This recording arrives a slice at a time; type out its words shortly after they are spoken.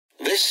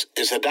This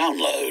is a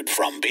download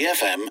from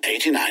BFM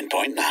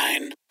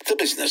 89.9, the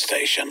business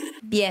station.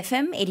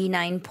 BFM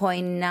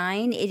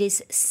 89.9. It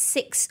is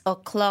 6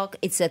 o'clock.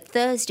 It's a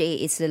Thursday.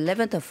 It's the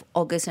 11th of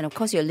August. And of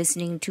course, you're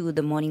listening to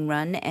The Morning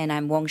Run. And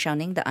I'm Wong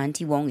Xiaoning. The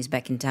Auntie Wong is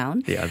back in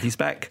town. The auntie's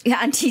back.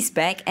 Yeah, Auntie's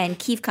back. And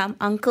Keith Kam,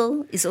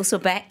 Uncle, is also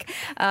back.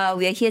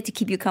 We are here to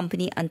keep you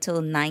company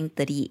until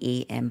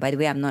 9:30 a.m. By the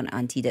way, I'm not an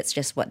auntie. That's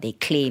just what they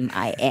claim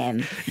I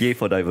am. Yay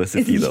for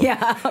diversity, though.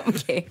 Yeah,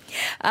 okay.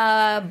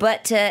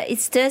 But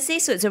it's Thursday,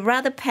 so it's a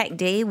rather packed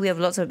day. We have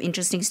lots of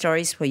interesting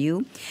stories for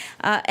you.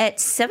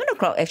 At 7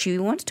 o'clock, actually,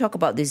 we want to talk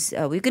about this.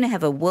 We're going to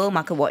have a World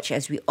Market Watch,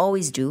 as we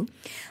always do.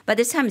 But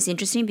this time it's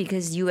interesting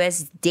because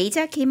US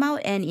data came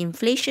out and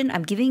inflation,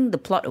 I'm giving the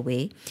plot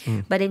away,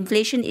 but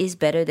inflation is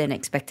better than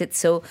expected.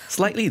 So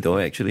Slightly, though,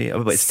 actually.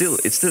 But it's still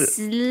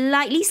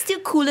slightly still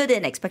cooler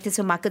than expected,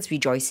 so markets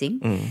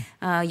rejoicing.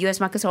 US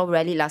markets all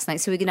rallied last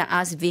night, so we're going to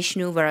ask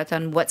Vishnu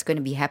Varathan what's going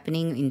to be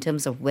happening in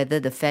terms of whether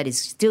the Fed is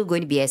still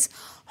going to be as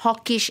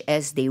hawkish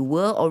as they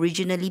were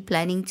originally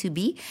planning to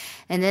be.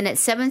 And then at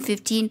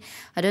 7:15,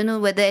 I don't know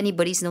whether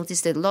anybody's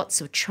noticed that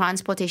lots of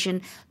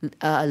transportation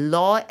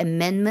law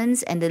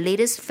amendments and the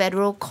latest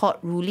federal court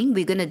ruling.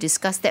 We're going to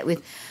discuss that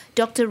with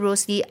Dr.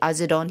 Rosli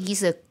Azadon.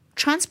 He's a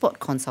transport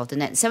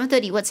consultant. At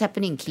 7:30, what's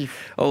happening, Keith?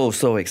 Oh,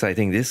 so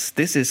exciting. This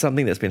is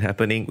something that's been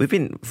happening. We've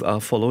been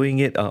following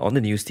it on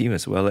the news team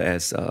as well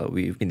as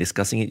we've been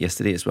discussing it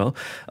yesterday as well.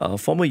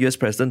 Former US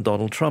President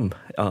Donald Trump,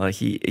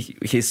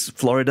 his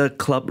Florida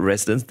club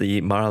residence,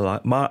 the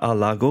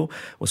Mar-a-Lago,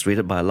 was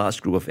raided by a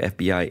large group of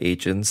FBI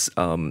agents.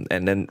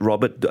 And then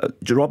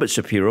Robert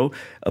Shapiro,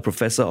 a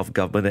professor of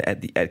government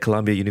at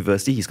Columbia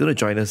University, he's going to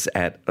join us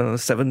at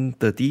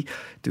 7:30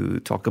 to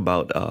talk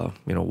about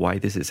why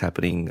this is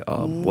happening,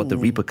 what the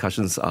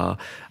repercussions are.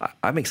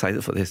 I'm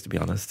excited for this, to be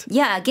honest.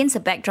 Yeah, against the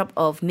backdrop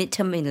of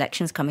midterm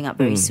elections coming up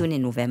very soon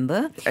in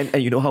November. And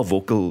you know how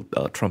vocal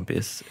Trump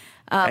is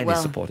and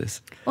his supporters.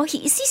 Well,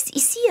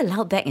 is he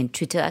allowed back in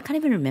Twitter? I can't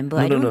even remember.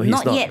 No, he's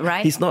not yet,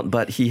 right? He's not,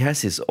 but he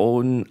has his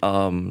own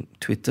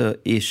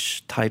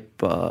Twitter-ish type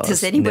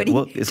Does anybody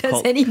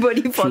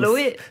follow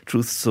it?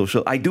 Truth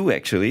Social. I do,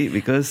 actually,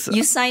 because...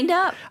 You signed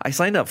up? I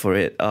signed up for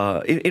it.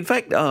 In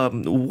fact,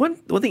 one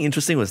thing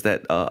interesting was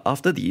that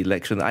after the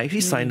election, I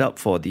actually signed up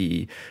for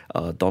the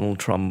Donald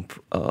Trump,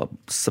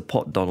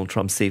 Support Donald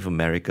Trump, Save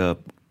America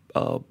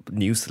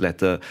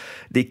newsletter.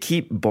 They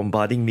keep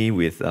bombarding me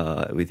with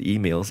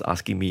emails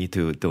asking me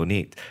to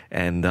donate.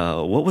 And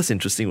what was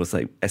interesting was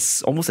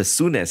almost as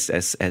soon as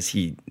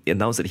he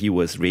announced that he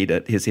was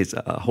raided, his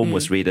home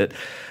was raided,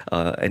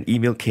 an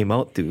email came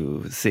out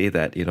to say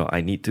that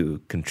I need to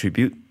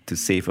contribute to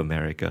save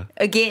America.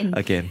 Again.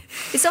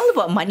 It's all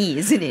about money,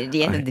 isn't it, at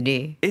the end of the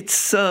day?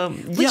 It's,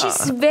 Which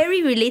is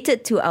very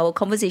related to our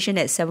conversation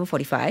at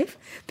 7:45,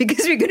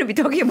 because we're going to be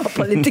talking about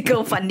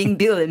political funding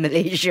bill in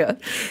Malaysia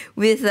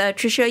with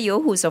Tricia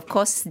Yeo, who's, of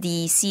course,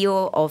 the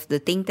CEO of the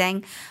think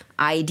tank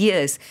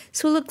Ideas.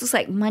 So it looks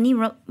like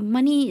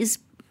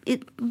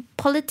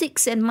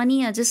politics and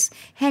money are just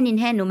hand in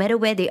hand, no matter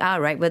where they are,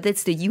 right? Whether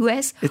it's the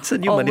US, it's a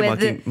new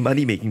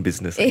money-making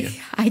business.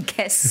 I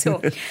guess so.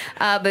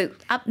 But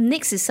up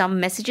next is some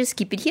messages.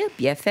 Keep it here,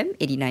 BFM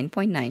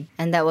 89.9.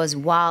 And that was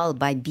Wild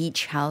by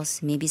Beach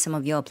House. Maybe some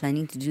of you are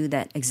planning to do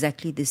that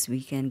exactly this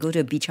weekend. Go to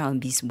a beach house and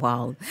be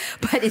wild.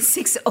 But it's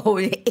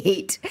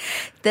 6:08,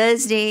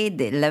 Thursday,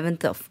 the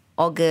 11th of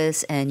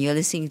August, and you're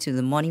listening to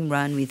The Morning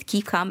Run with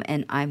Keith Kam,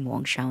 and I'm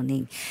Wong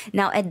Xiaoning.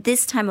 Now, at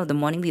this time of the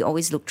morning, we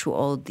always look through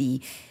all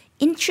the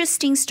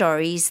interesting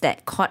stories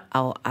that caught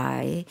our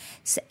eye.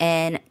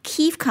 And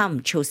Keith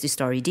Kam chose this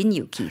story, didn't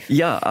you, Keith?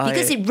 Yeah.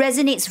 Because it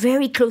resonates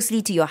very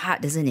closely to your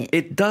heart, doesn't it?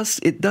 It does,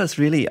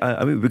 really.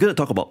 I mean, we're going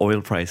to talk about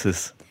oil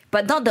prices.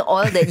 But not the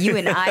oil that you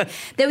and I,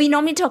 that we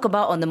normally talk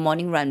about on The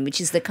Morning Run,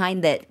 which is the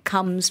kind that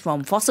comes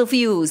from fossil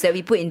fuels that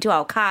we put into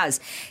our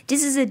cars.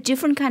 This is a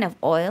different kind of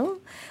oil,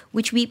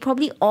 which we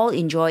probably all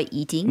enjoy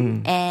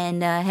eating,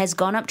 and has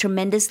gone up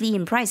tremendously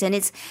in price. And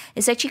it's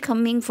actually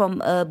coming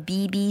from a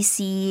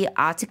BBC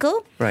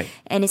article. Right.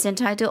 And it's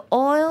entitled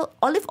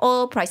Olive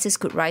Oil Prices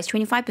Could Rise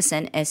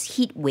 25% as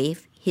Heat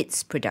Wave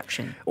Hits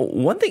Production.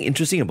 One thing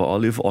interesting about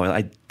olive oil,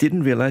 I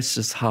didn't realize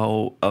just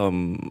how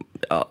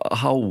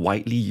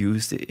widely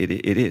used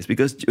it is.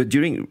 Because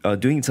during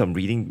doing some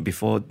reading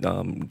before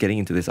getting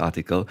into this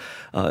article,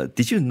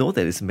 did you know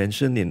that it's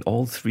mentioned in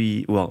all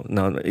three? Well,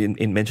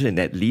 mentioned in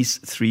at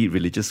least three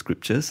religious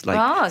scriptures. So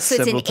it's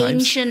an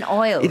ancient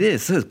oil. It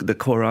is. So the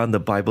Quran, the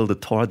Bible, the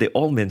Torah, they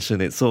all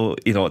mention it. So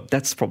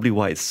that's probably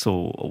why it's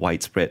so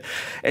widespread.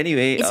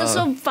 Anyway, it's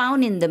also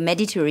found in the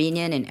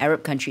Mediterranean and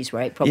Arab countries,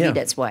 right? Probably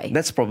that's why.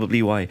 That's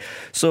probably why.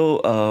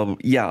 So,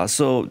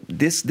 so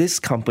this this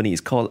company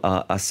is called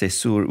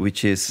Acesur,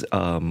 which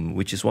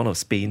is one of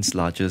Spain's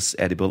largest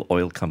edible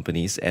oil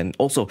companies, and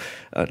also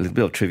a little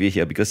bit of trivia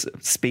here because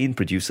Spain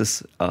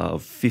produces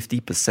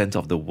 50%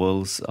 of the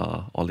world's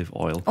olive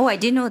oil. Oh, I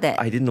didn't know that.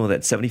 I didn't know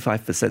that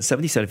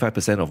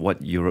 75% of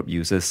what Europe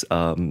uses,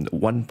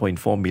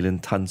 1.4 million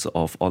tons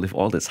of olive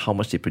oil. That's how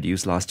much they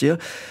produced last year.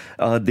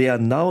 They are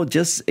now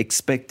just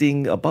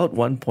expecting about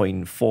 1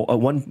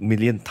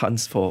 million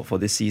tons for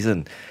this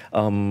season.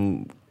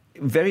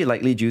 Very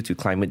likely due to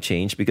climate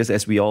change, because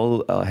as we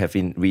all have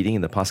been reading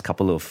in the past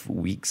couple of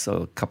weeks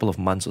or couple of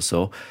months or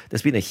so,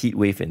 there's been a heat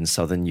wave in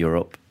southern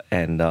Europe.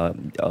 And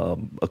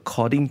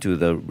according to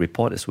the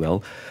report as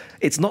well,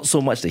 it's not so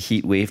much the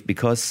heat wave,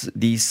 because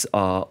these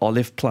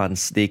olive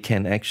plants, they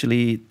can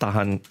actually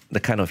tahan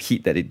the kind of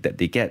heat that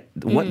they get.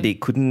 What they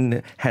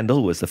couldn't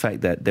handle was the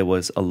fact that there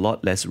was a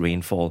lot less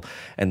rainfall,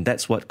 and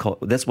that's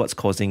what's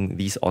causing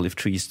these olive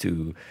trees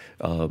to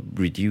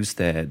reduce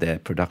their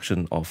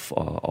production of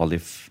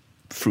olive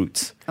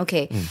fruits.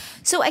 Okay.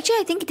 So actually,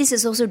 I think this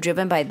is also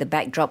driven by the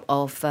backdrop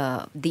of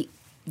the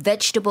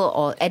vegetable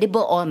or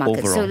edible oil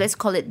market. Overall. So let's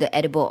call it the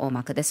edible oil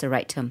market. That's the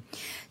right term.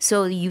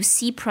 So you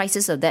see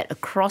prices of that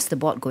across the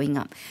board going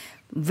up.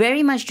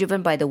 Very much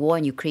driven by the war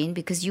in Ukraine,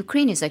 because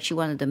Ukraine is actually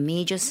one of the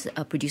major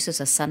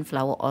producers of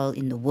sunflower oil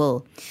in the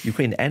world.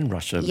 Ukraine and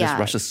Russia, because Yeah.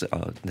 Russia's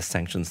the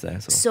sanctions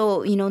there.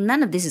 So,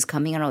 none of this is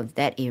coming out of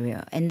that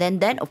area. And then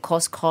that, of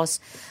course,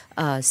 caused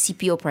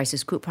CPO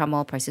prices, crude palm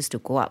oil prices, to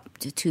go up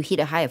to hit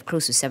a high of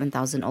close to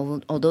 7,000,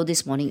 although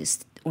this morning it's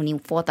only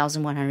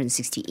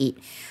 4,168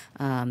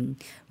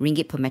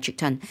 ringgit per metric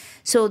ton.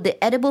 So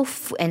the edible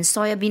and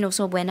soybean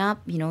also went up.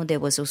 There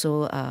was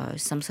also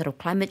some sort of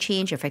climate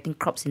change affecting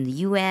crops in the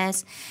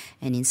US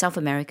and in South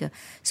America.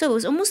 So it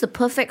was almost a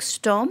perfect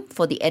storm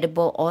for the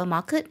edible oil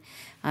market.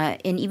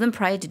 And even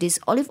prior to this,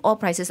 olive oil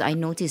prices, I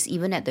noticed,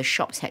 even at the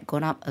shops, had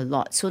gone up a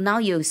lot. So now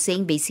you're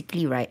saying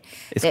basically, right,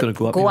 It's that gonna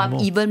go up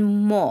even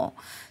more.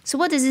 So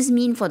what does this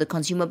mean for the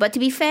consumer? But to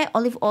be fair,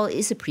 olive oil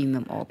is a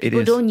premium oil. It People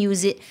is. don't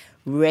use it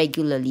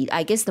regularly.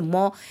 I guess the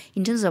more,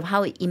 in terms of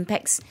how it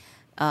impacts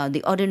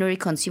the ordinary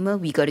consumer,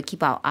 we got to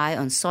keep our eye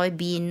on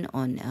soybean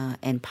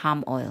and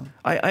palm oil.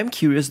 I'm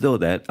curious though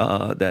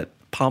that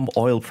palm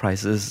oil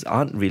prices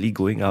aren't really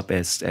going up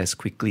as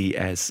quickly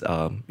as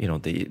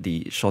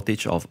the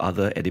shortage of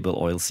other edible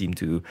oils seem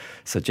to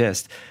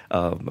suggest.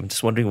 I'm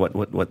just wondering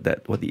what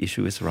the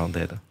issue is around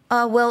that.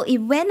 Well, it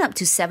went up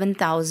to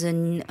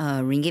 7,000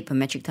 ringgit per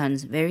metric ton,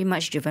 very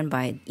much driven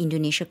by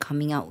Indonesia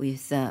coming out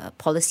with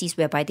policies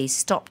whereby they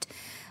stopped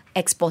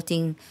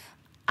exporting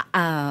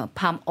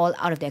palm oil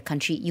out of their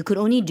country. You could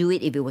only do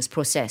it if it was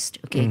processed,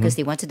 okay? Because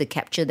they wanted to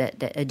capture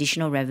that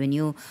additional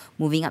revenue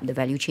moving up the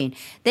value chain.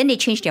 Then they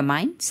changed their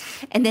minds,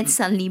 and then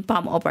suddenly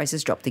palm oil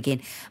prices dropped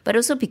again. But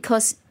also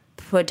because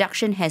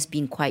production has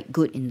been quite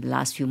good in the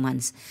last few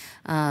months.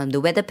 The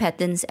weather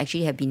patterns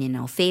actually have been in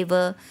our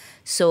favor.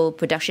 So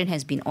production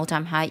has been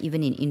all-time high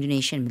even in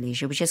Indonesia and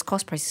Malaysia, which has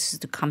caused prices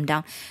to come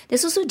down.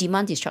 There's also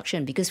demand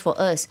destruction because for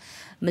us,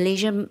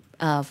 Malaysia,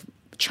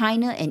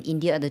 China and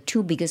India are the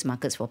two biggest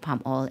markets for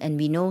palm oil. And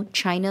we know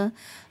China,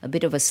 a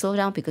bit of a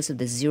slowdown because of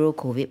the zero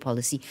COVID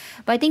policy.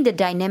 But I think the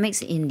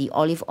dynamics in the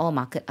olive oil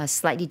market are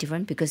slightly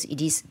different because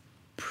it is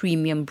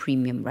premium,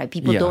 right?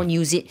 People don't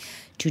use it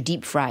to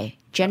deep fry.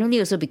 Generally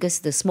also because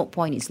the smoke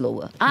point is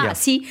lower.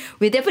 See,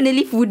 we're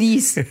definitely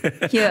foodies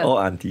here. All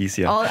aunties,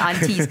 yeah. All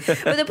aunties.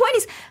 But the point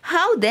is,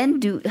 how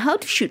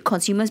should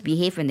consumers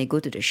behave when they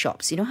go to the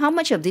shops? How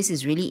much of this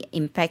is really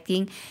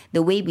impacting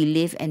the way we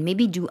live, and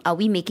maybe are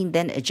we making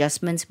then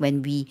adjustments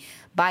when we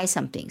buy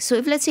something? So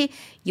if let's say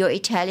you're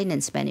Italian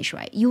and Spanish,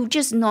 right? You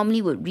just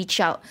normally would reach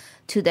out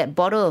to that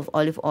bottle of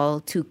olive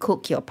oil to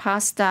cook your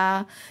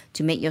pasta,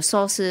 to make your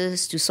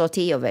sauces, to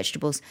saute your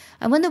vegetables.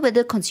 I wonder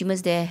whether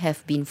consumers there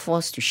have been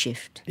forced to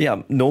shift.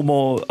 Yeah, no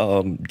more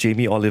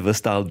Jamie Oliver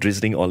style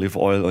drizzling olive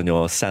oil on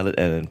your salad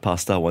and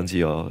pasta once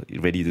you're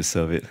ready to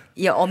serve it.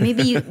 Yeah, or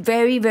maybe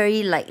very,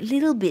 very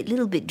little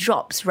bit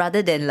drops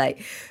rather than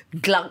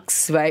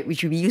glugs, right,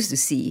 which we used to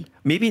see.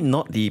 Maybe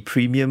not the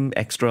premium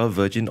extra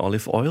virgin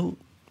olive oil.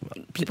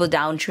 People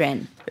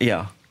downtrend.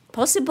 Yeah.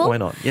 Possible? Why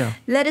not? Yeah.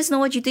 Let us know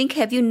what you think.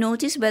 Have you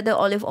noticed whether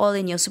olive oil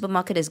in your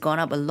supermarket has gone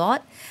up a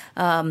lot?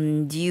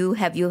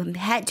 Have you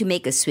had to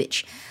make a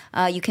switch?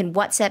 You can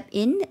WhatsApp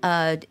in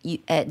at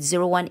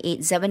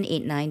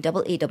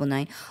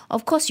 018-789-8899.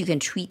 Of course, you can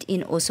tweet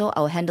in also.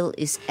 Our handle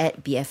is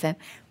at BFM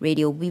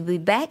Radio. We'll be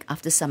back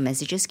after some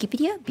messages. Keep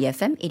it here,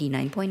 BFM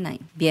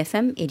 89.9.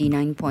 BFM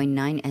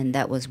 89.9, and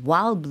that was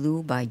Wild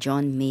Blue by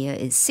John Mayer.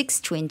 It's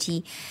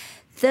 6:20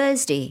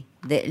 Thursday,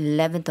 the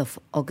 11th of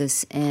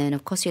August. And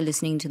of course, you're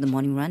listening to The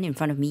Morning Run. In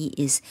front of me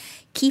is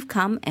Keith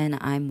Kam, and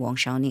I'm Wong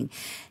Shao Ning.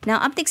 Now,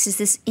 up next is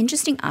this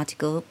interesting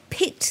article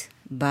picked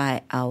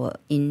by our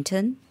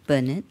intern,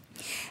 Bernard.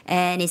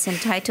 And it's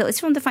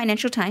from the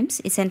Financial Times.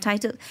 It's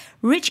entitled,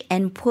 Rich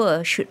and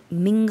Poor Should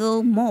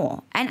Mingle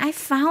More. And I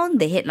found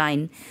the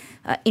headline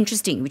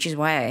interesting, which is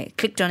why I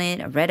clicked on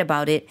it, I read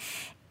about it.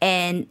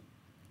 And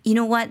you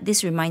know what?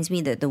 This reminds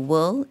me that the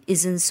world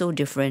isn't so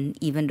different,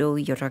 even though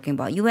you're talking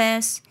about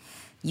US,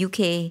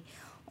 UK,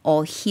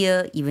 or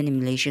here, even in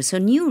Malaysia. So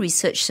new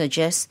research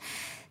suggests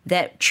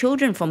that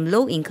children from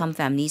low-income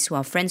families who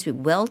are friends with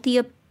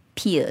wealthier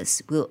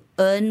peers will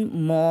earn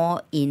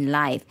more in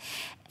life.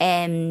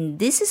 And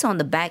this is on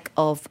the back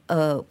of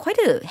quite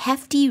a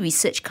hefty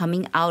research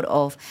coming out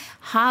of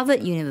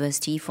Harvard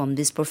University from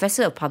this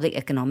professor of public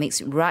economics,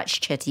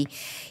 Raj Chetty.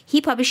 He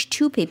published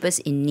 2 papers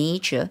in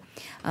Nature,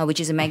 which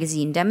is a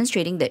magazine,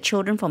 demonstrating that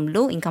children from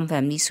low-income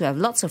families who have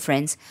lots of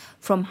friends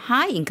from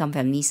high-income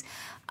families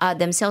are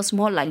themselves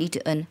more likely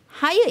to earn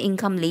higher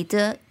income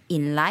later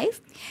in life.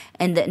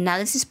 And the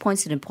analysis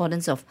points to the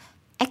importance of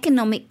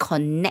economic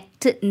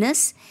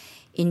connectedness.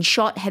 In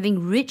short,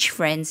 having rich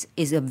friends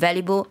is a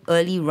valuable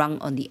early rung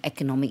on the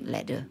economic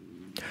ladder.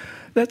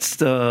 That's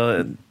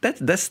the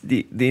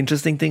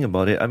interesting thing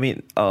about it. I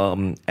mean,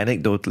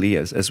 anecdotally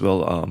as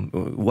well,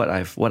 what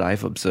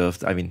I've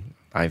observed. I mean,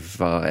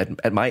 I've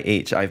at my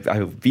age,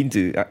 I've been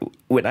to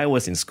when I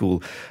was in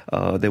school.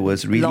 There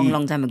was really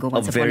long time ago.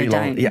 Once upon a long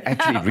time. Yeah,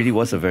 actually, it really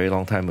was a very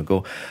long time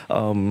ago.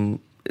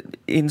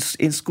 In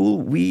school,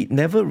 we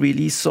never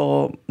really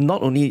saw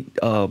not only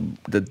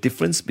the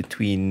difference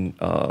between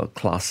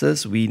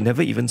classes, we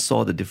never even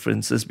saw the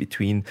differences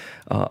between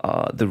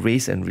the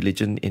race and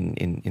religion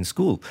in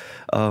school.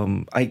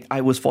 I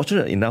was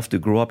fortunate enough to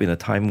grow up in a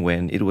time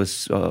when it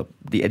was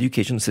the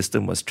education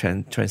system was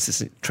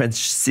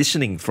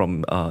transitioning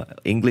from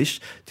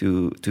English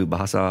to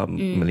Bahasa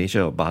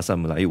Malaysia or Bahasa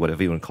Melayu,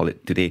 whatever you want to call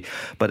it today.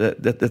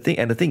 But the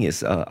thing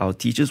is, our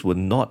teachers were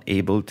not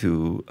able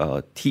to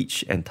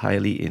teach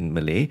entirely in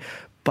Malay,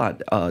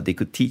 but they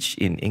could teach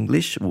in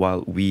English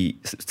while we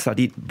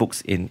studied books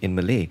in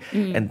Malay.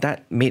 And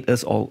that made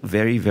us all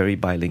very, very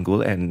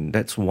bilingual. And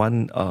that's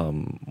one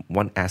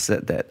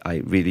asset that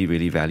I really,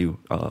 really value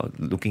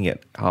looking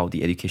at how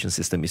the education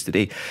system is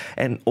today.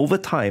 And over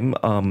time,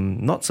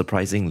 not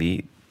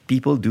surprisingly,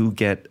 people do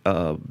get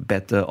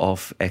better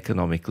off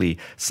economically.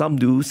 Some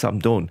do, some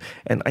don't.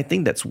 And I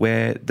think that's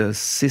where the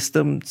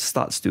system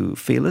starts to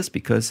fail us,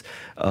 because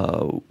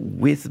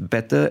with a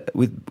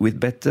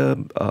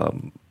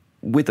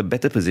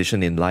better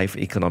position in life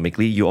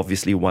economically, you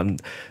obviously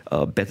want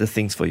better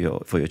things for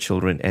your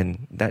children,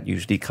 and that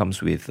usually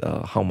comes with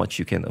how much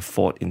you can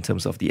afford in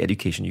terms of the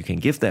education you can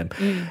give them.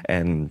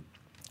 And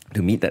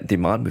to meet that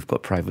demand, we've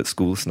got private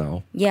schools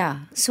now.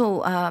 Yeah.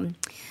 So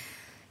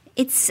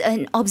it's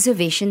an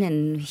observation,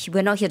 and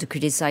we're not here to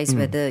criticize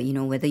whether you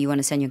want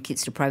to send your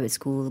kids to private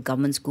school,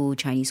 government school,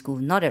 Chinese school.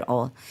 Not at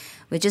all.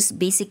 We're just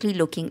basically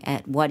looking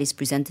at what is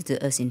presented to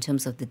us in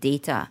terms of the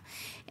data.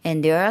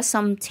 And there are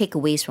some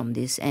takeaways from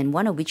this, and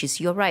one of which is,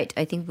 you're right.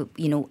 I think,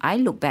 I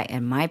look back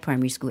at my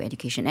primary school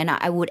education, and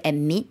I would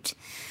admit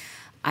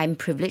I'm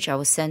privileged. I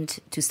was sent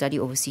to study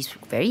overseas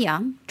very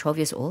young, 12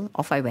 years old.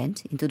 Off I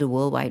went into the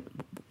worldwide,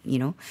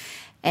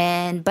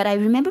 But I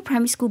remember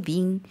primary school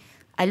being,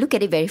 I look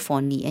at it very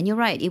fondly. And you're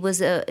right, it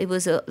was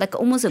like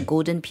almost a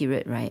golden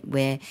period, right?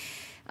 Where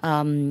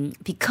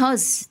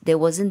because there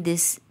wasn't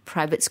this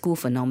private school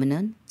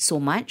phenomenon so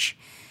much,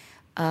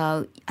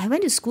 I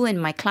went to school, and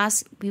my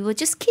class, we were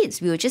just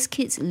kids. We were just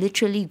kids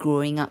literally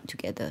growing up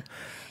together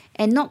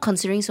and not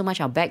considering so much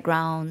our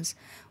backgrounds,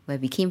 where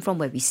we came from,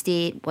 where we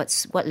stayed,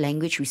 what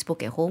language we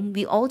spoke at home.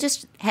 We all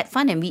just had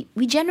fun, and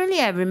we generally,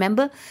 I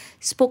remember,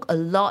 spoke a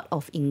lot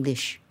of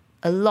English,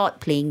 a lot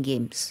playing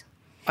games.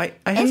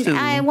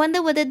 I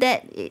wonder whether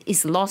that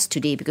is lost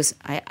today, because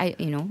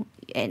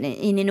and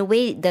in a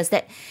way, does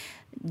that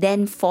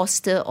then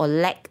foster or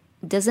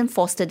doesn't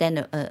foster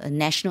then a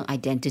national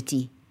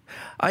identity?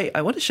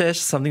 I want to share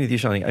something with you,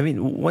 Shani. I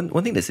mean,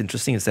 one thing that's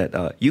interesting is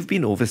that you've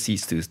been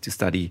overseas to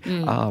study.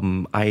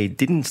 I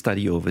didn't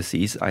study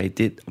overseas. I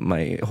did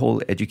my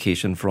whole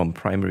education from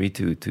primary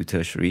to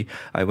tertiary.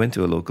 I went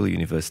to a local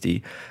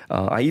university.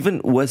 I even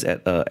was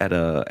at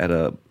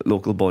a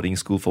local boarding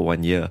school for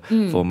 1 year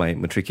for my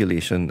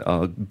matriculation.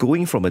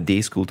 Going from a day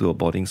school to a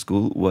boarding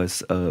school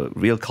was a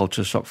real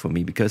culture shock for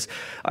me, because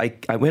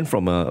I went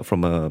from a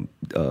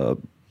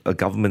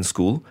government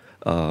school,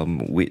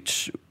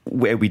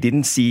 where we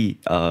didn't see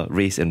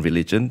race and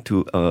religion,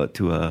 to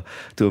a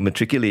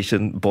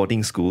matriculation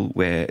boarding school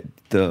where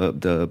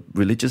the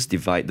religious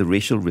divide, the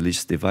racial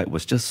religious divide,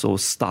 was just so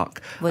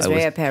stark.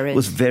 Very apparent. It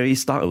was very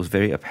stark. It was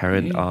very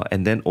apparent.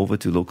 And then over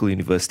to local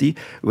university,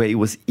 where it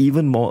was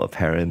even more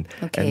apparent.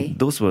 Okay. And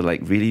those were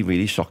like really,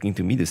 really shocking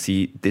to me to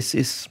see. This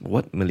is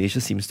what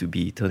Malaysia seems to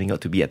be turning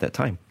out to be at that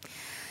time.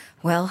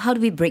 Well, how do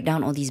we break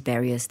down all these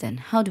barriers then?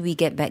 How do we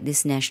get back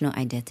this national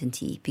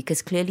identity?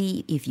 Because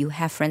clearly, if you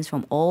have friends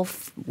from all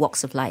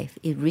walks of life,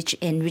 it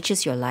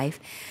enriches your life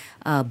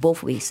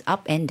both ways,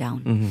 up and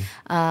down.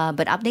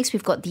 But up next,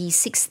 we've got the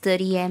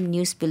 6:30 a.m.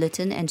 news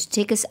bulletin, and to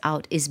take us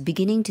out is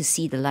Beginning to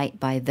See the Light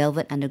by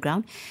Velvet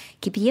Underground.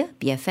 Keep it here,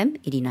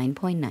 BFM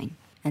 89.9.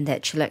 And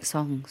that chillax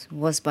song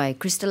was by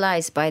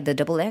Crystallized by the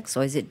Double X,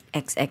 or is it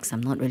XX?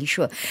 I'm not really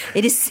sure.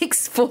 It is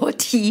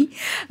 6:40,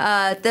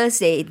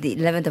 Thursday, the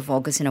 11th of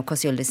August, and of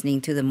course you're listening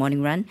to The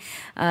Morning Run.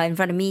 In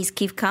front of me is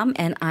Keith Kam,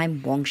 and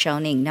I'm Wong Shao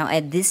Ning. Now,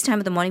 at this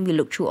time of the morning, we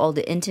look through all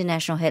the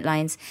international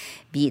headlines,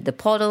 be it the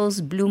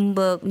portals,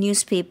 Bloomberg,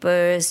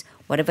 newspapers,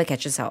 whatever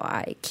catches our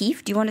eye.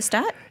 Keith, do you want to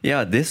start?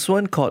 Yeah, this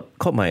one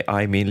caught my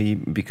eye mainly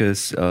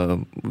because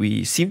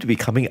we seem to be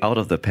coming out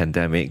of the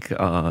pandemic.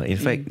 In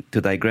fact, to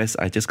digress,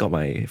 I just got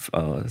my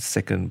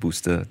second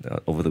booster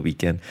over the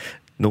weekend.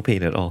 No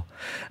pain at all.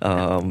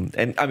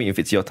 And I mean, if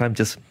it's your time,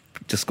 just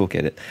go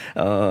get it.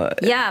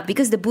 Yeah,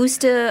 because the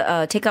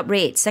booster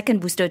second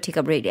booster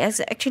take-up rate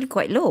is actually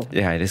quite low.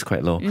 Yeah, it is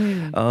quite low.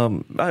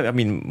 I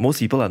mean, most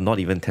people are not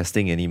even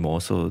testing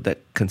anymore, so that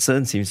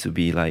concern seems to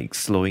be like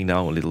slowing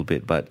down a little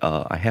bit. But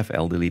I have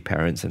elderly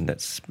parents, and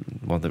that's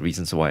one of the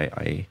reasons why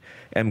I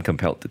am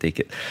compelled to take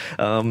it.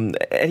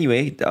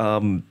 Anyway,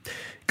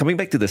 coming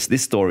back to this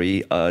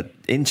story,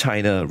 in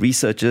China,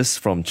 researchers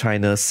from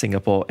China,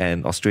 Singapore,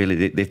 and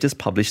Australia, they've just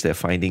published their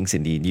findings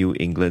in the New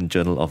England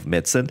Journal of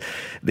Medicine.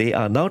 They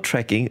are now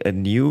tracking a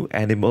new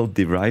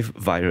animal-derived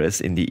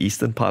virus in the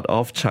eastern part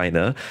of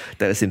China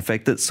that has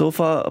infected so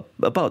far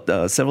about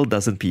several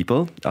dozen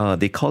people.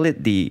 They call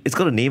it it's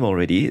got a name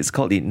already. It's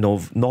called the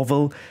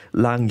novel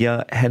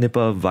Langya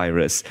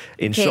henipavirus.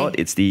 In short,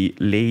 it's the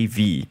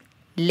LayV.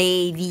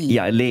 LayV.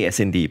 Yeah, Lay as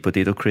in the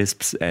potato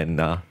crisps and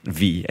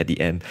V at the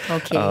end.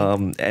 Okay.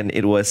 And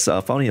it was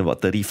found in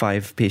about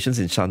 35 patients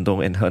in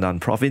Shandong and Henan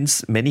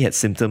province. Many had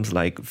symptoms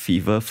like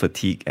fever,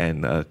 fatigue,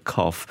 and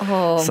cough.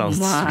 Oh, sounds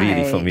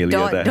really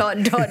familiar there.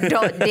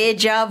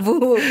 Deja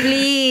vu,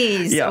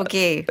 please. Yeah.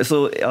 Okay.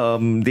 So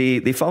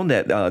they found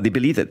that they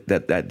believe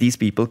that these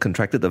people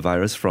contracted the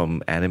virus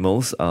from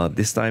animals.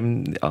 This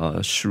time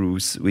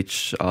shrews,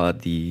 which are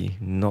the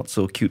not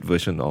so cute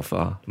version of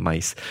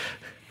mice.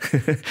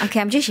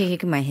 Okay, I'm just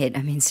shaking my head.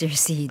 I mean,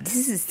 seriously,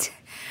 this is...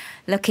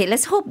 Okay,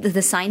 let's hope that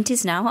the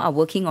scientists now are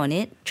working on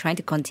it, trying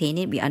to contain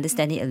it. We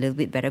understand it a little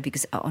bit better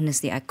because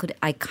honestly, I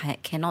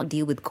cannot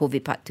deal with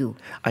COVID part 2.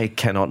 I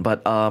cannot,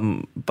 but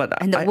and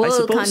the I world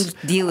suppose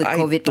can't deal with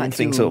COVID part 2. I don't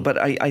think so, but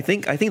I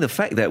think the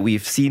fact that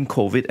we've seen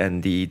COVID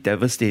and the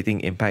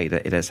devastating impact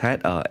that it has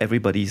had,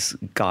 everybody's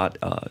guard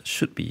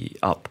should be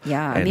up.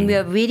 Yeah, I mean we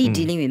are really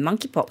dealing with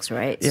monkeypox,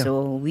 right? Yeah.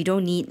 So we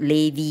don't need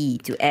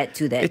LayV to add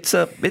to that. It's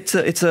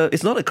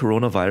not a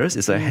coronavirus.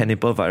 It's a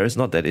henipavirus.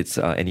 Not that it's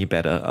any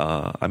better.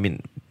 I mean,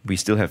 we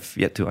still have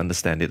yet to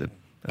understand it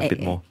a bit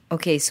more.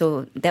 Okay,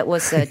 so that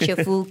was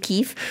cheerful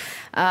Keith.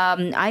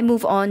 I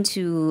move on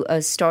to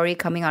a story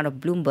coming out of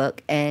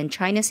Bloomberg, and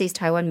China says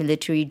Taiwan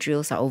military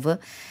drills are over.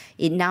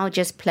 It now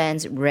just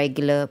plans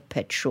regular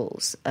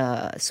patrols.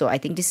 So I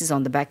think this is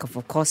on the back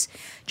of course,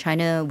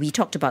 China. We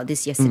talked about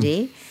this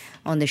yesterday.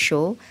 On the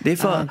show. They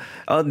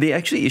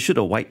actually issued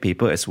a white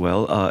paper as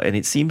well, and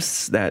it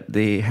seems that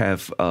they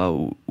have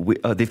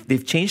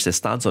they've changed their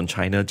stance on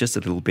China just a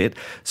little bit.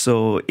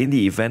 So in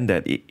the event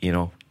that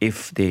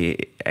if they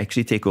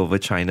actually take over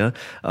China,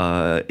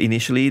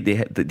 initially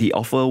the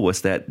offer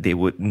was that they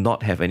would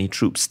not have any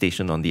troops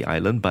stationed on the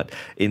island, but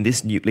in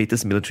this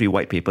latest military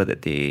white paper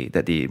that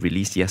they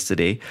released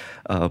yesterday,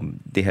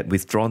 they had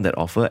withdrawn that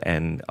offer,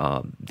 and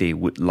they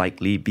would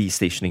likely be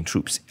stationing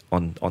troops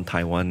on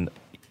Taiwan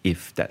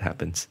if that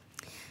happens.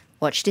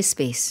 Watch this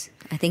space.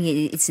 I think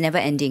it's never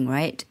ending,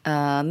 right?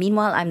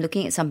 Meanwhile, I'm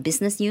looking at some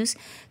business news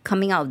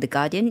coming out of The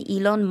Guardian.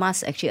 Elon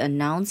Musk actually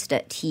announced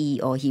that he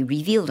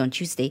revealed on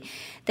Tuesday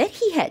that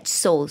he had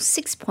sold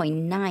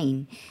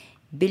 $6.9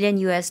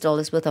 billion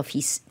worth of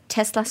his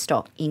Tesla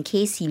stock in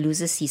case he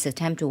loses his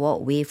attempt to walk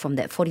away from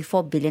that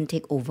 $44 billion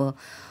takeover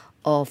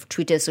of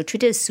Twitter. So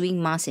Twitter is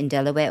suing Musk in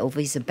Delaware over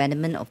his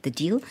abandonment of the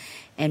deal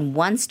and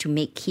wants to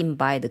make him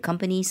buy the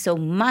company. So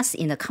Musk,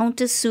 in a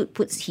countersuit,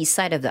 puts his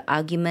side of the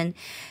argument,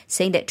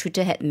 saying that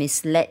Twitter had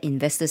misled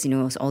investors. It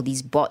was all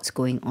these bots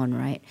going on,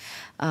 right?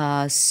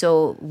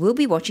 So we'll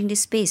be watching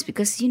this space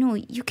because,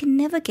 you can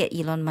never get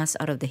Elon Musk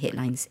out of the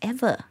headlines,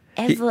 ever.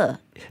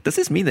 Does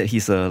this mean that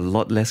he's a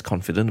lot less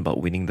confident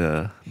about winning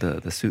the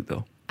suit,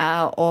 though?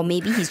 Or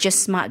maybe he's just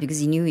smart because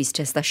he knew his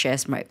Tesla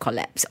shares might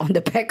collapse on the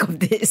back of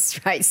this,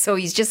 right? So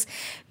he's just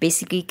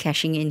basically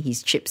cashing in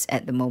his chips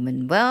at the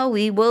moment. Well,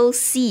 we will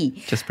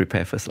see. Just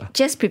prepare first, lah.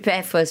 Just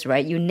prepare first,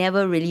 right? You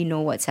never really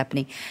know what's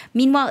happening.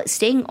 Meanwhile,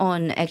 staying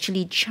on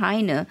actually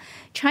China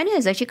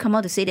has actually come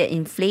out to say that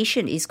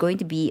inflation is going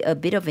to be a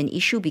bit of an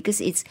issue because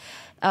it's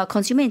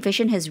consumer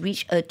inflation has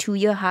reached a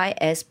 2-year high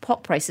as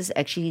pork prices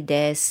actually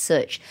there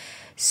surge.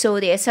 So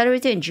they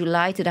accelerated in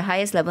July to the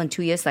highest level in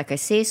 2 years, like I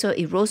say. So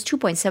it rose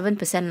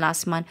 2.7%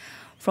 last month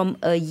from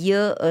a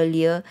year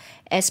earlier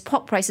as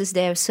pork prices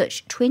there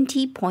surged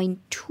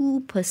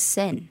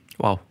 20.2%.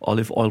 Wow,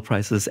 olive oil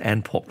prices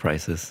and pork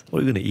prices.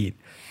 What are you going to eat?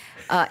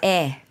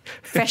 Air.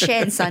 Fresh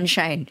air and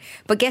sunshine.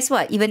 But guess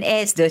what? Even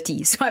air is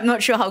dirty. So I'm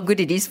not sure how good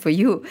it is for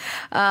you.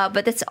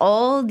 But that's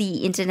all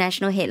the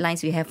international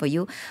headlines we have for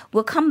you.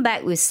 We'll come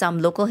back with some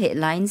local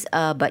headlines.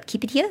 But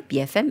keep it here,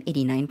 BFM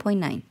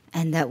 89.9.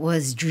 And that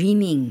was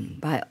Dreaming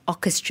by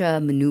Orchestra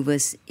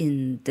Maneuvers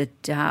in the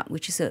Dark,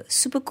 which is a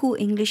super cool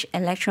English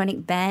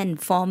electronic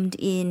band formed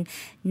in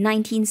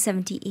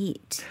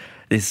 1978.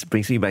 This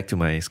brings me back to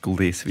my school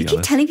days, to be You keep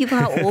honest. telling people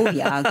how old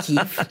we are,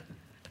 Keith.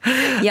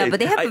 Yeah, but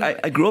they have...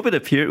 I grew up in a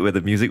period where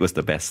the music was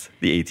the best,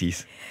 the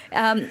 80s.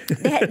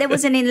 There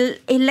was an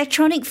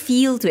electronic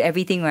feel to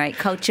everything, right?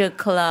 Culture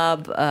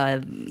Club,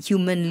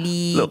 Human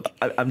League. Look,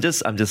 I'm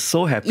just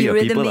so happy that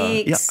people are.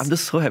 Yeah, Eurythmics. I'm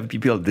just so happy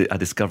people are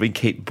discovering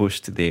Kate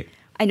Bush today.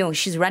 I know,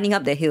 she's running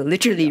up the hill,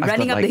 literally I've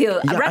running got up the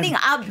hill, yeah, running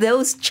up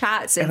those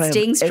charts and I have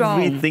staying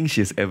strong. everything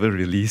she's ever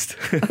released.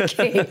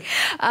 Okay.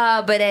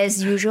 But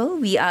as usual,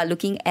 we are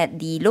looking at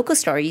the local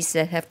stories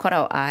that have caught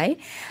our eye.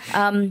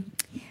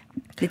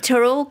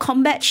 Literal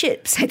combat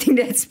ships. I think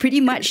that's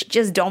pretty much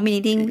just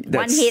dominating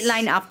one That's-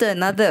 headline after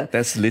another.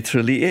 That's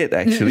literally it,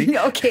 actually.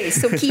 Okay,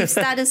 so Keith,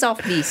 start us off,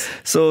 please.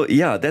 So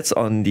yeah, that's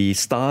on the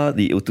Star,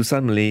 the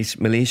Utusan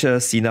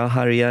Malaysia Sinar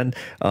Harian.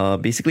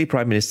 Basically,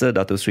 Prime Minister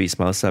Dato Sri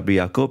Ismail Sabri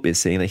Yaakob is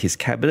saying that his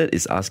cabinet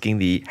has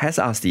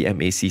asked the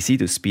MACC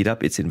to speed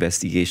up its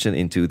investigation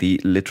into the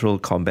Littoral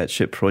Combat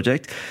Ship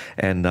project,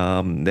 and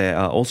there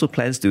are also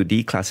plans to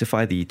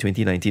declassify the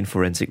 2019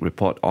 forensic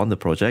report on the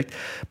project,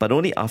 but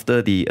only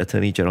after the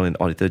Attorney General and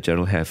Auditor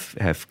General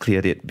have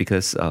cleared it,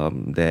 because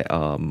there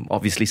are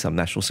obviously some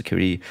national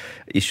security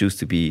issues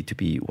to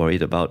be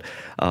worried about.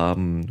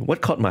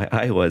 What caught my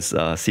eye was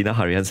Sinar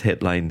Harian's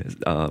headline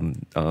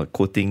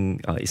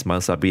quoting Ismail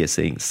Sabri as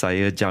saying,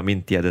 "Saya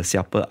jamin tiada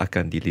siapa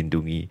akan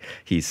dilindungi."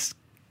 He's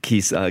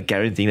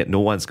guaranteeing that no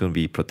one's going to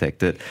be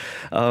protected.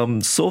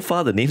 So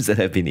far, the names that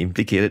have been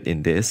implicated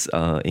in this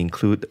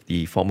include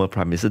the former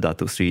Prime Minister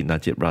Datuk Sri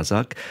Najib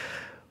Razak,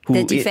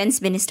 The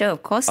defense minister,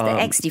 of course, the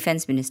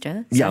ex-defense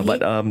minister. Yeah, Zahid. but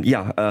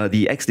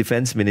the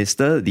ex-defense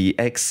minister, the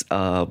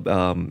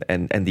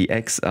and the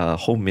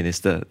ex-home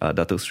minister,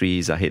 Datuk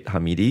Sri Zahid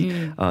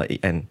Hamidi,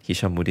 and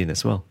Hishamuddin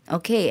as well.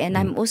 Okay, and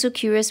I'm also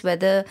curious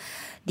whether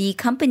the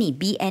company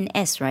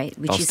BNS, right,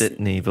 which Austin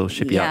Naval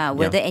Shipyard.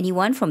 whether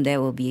anyone from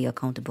there will be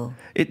accountable.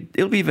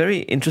 It'll be very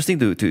interesting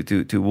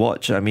to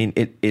watch. I mean,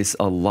 it is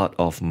a lot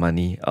of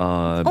money.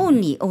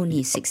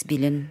 Only 6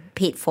 billion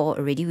paid for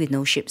already with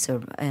no ships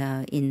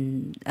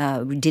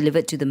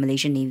delivered to the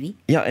Malaysian Navy.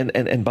 Yeah,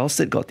 and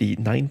Bausted got the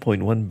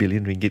 9.1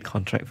 billion ringgit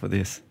contract for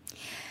this.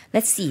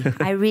 Let's see.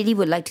 I really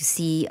would like to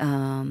see,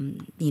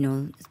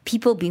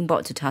 people being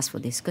brought to task for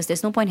this, because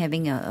there's no point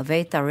having a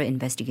very thorough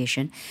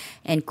investigation.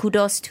 And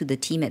kudos to the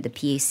team at the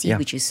PAC,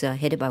 which is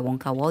headed by Wong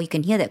Kar-wai. You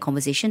can hear that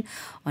conversation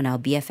on our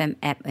BFM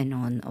app and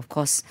on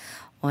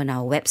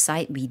our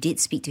website. We did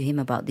speak to him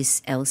about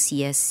this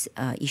LCS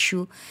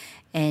issue.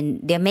 And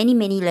there are many,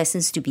 many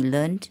lessons to be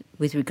learned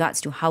with regards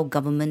to how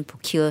government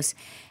procures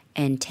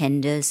and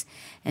tenders,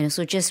 and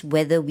also just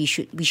whether we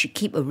should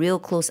keep a real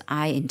close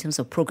eye in terms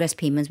of progress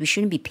payments. We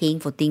shouldn't be paying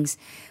for things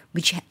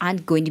which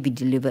aren't going to be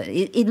delivered.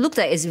 It looked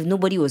like as if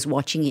nobody was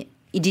watching it.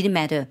 It didn't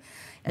matter.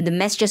 And the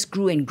mess just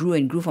grew and grew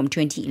and grew from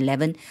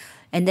 2011.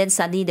 And then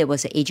suddenly there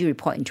was an AG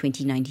report in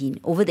 2019.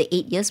 Over the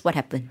 8 years, what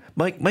happened?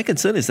 My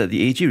concern is that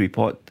the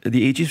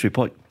AG's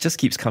report just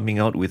keeps coming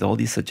out with all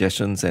these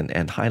suggestions and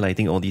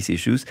highlighting all these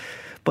issues,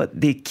 but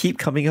they keep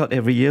coming out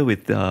every year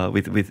with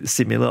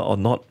similar or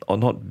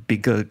not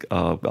bigger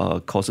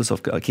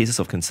cases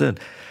of concern.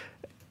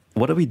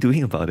 What are we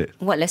doing about it?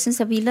 What lessons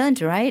have we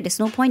learned, right? There's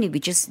no point if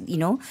we just,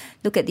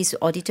 look at these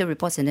auditor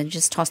reports and then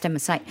just toss them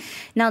aside.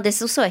 Now,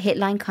 there's also a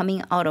headline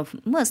coming out of,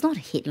 well, it's not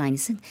a headline,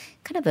 it's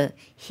kind of a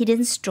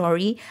hidden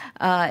story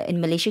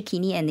in Malaysia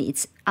Kini, and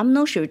it's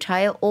UMNO should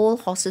retire all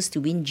horses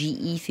to win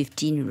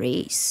GE15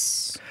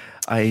 race.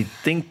 I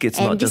think it's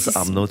not just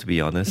UMNO, to be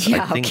honest.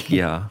 Yeah, I think,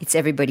 okay. It's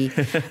everybody.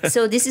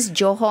 So this is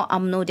Johor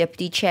UMNO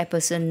Deputy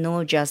Chairperson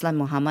Noor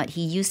Jazlan Mohamad.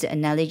 He used the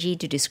analogy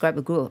to describe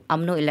a group of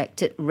UMNO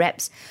elected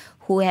reps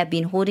who have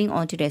been holding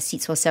on to their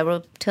seats for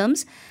several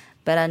terms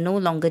but are no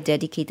longer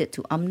dedicated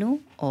to UMNO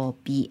or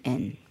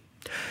BN.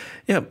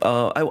 Yeah,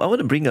 I want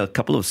to bring a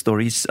couple of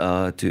stories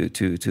to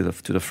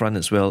the front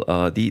as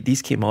well.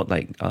 These came out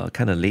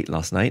kind of late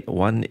last night.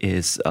 One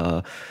is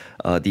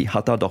the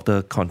Hatha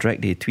doctor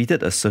contract. They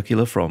tweeted a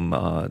circular from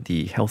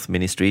the health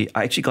ministry.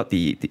 I actually got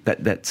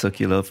that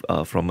circular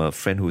from a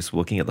friend who's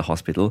working at the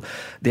hospital.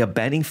 They are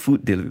banning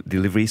food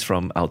deliveries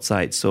from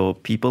outside. So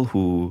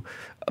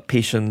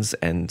patients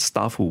and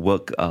staff who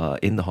work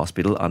in the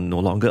hospital are no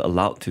longer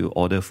allowed to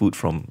order food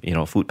from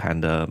Food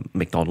Panda,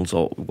 McDonald's,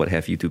 or what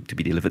have you to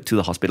be delivered to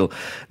the hospital.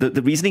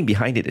 The reasoning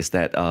behind it is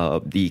that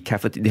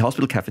the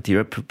hospital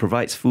cafeteria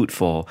provides food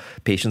for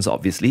patients,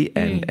 obviously,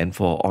 and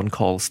for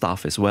on-call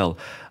staff as well.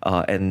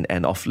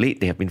 And of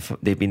late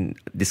they've been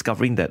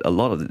discovering that a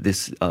lot of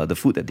this the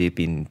food that they've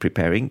been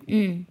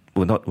preparing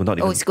will not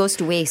even... Oh, it goes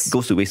to waste.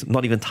 Goes to waste,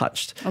 not even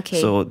touched.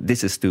 Okay. So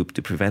this is to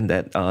prevent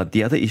that.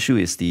 The other issue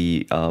is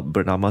the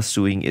Bernama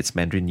suing its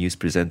Mandarin News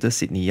presenter,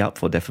 Sydney Yap,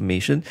 for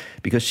defamation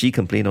because she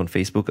complained on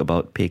Facebook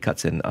about pay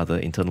cuts and other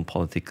internal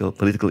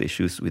political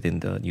issues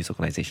within the news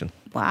organisation.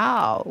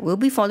 Wow. We'll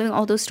be following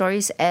all those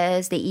stories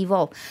as they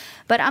evolve.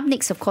 But up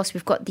next, of course,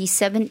 we've got the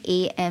 7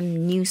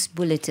 a.m. news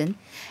bulletin.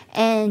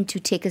 And to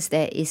take us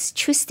there is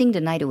Twisting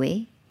the Night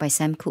Away by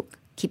Sam Cooke.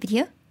 Keep it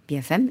here.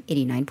 BFM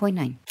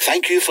 89.9.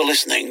 Thank you for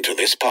listening to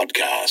this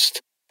podcast.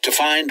 To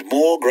find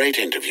more great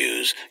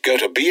interviews, go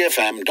to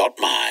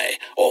bfm.my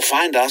or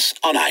find us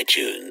on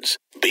iTunes.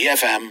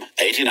 BFM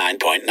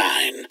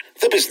 89.9,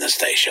 the business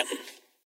station.